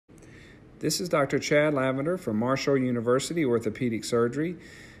This is Dr. Chad Lavender from Marshall University Orthopedic Surgery,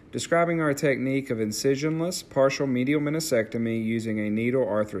 describing our technique of incisionless partial medial meniscectomy using a needle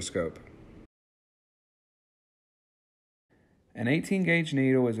arthroscope. An 18-gauge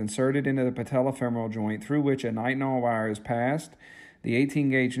needle is inserted into the patellofemoral joint through which a nitinol wire is passed. The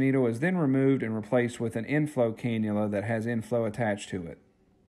 18-gauge needle is then removed and replaced with an inflow cannula that has inflow attached to it.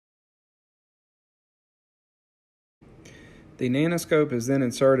 The nanoscope is then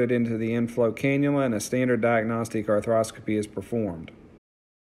inserted into the inflow cannula and a standard diagnostic arthroscopy is performed.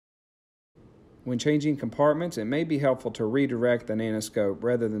 When changing compartments, it may be helpful to redirect the nanoscope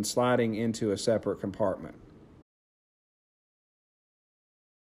rather than sliding into a separate compartment.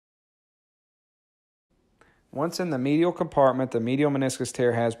 Once in the medial compartment, the medial meniscus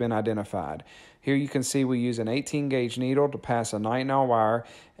tear has been identified. Here you can see we use an 18-gauge needle to pass a nitinol wire,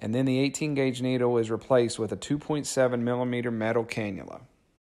 and then the 18-gauge needle is replaced with a 2.7 millimeter metal cannula.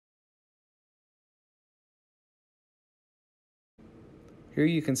 Here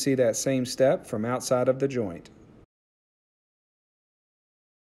you can see that same step from outside of the joint.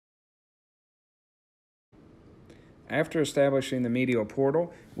 After establishing the medial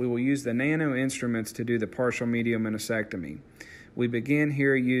portal, we will use the nano instruments to do the partial medial meniscectomy. We begin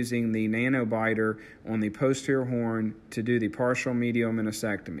here using the nano biter on the posterior horn to do the partial medial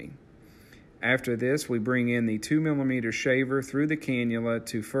meniscectomy. After this, we bring in the 2 millimeter shaver through the cannula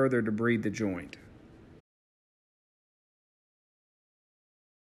to further debride the joint.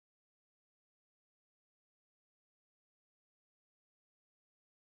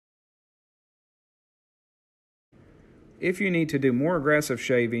 If you need to do more aggressive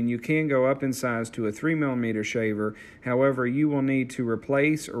shaving, you can go up in size to a 3 millimeter shaver. However, you will need to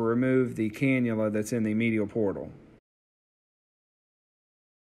replace or remove the cannula that's in the medial portal.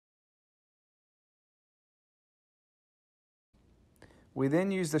 We then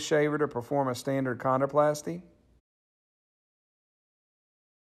use the shaver to perform a standard chondroplasty.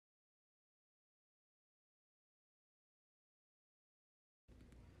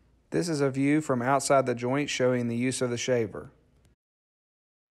 This is a view from outside the joint showing the use of the shaver.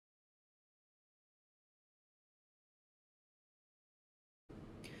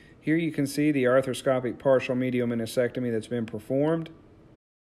 Here you can see the arthroscopic partial medial meniscectomy that's been performed.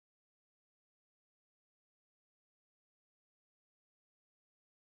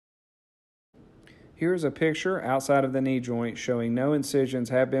 Here's a picture outside of the knee joint showing no incisions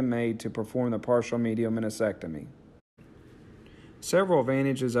have been made to perform the partial medial meniscectomy. Several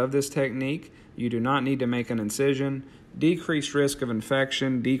advantages of this technique: you do not need to make an incision, decreased risk of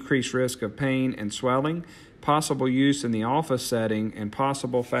infection, decreased risk of pain and swelling, possible use in the office setting, and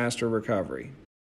possible faster recovery.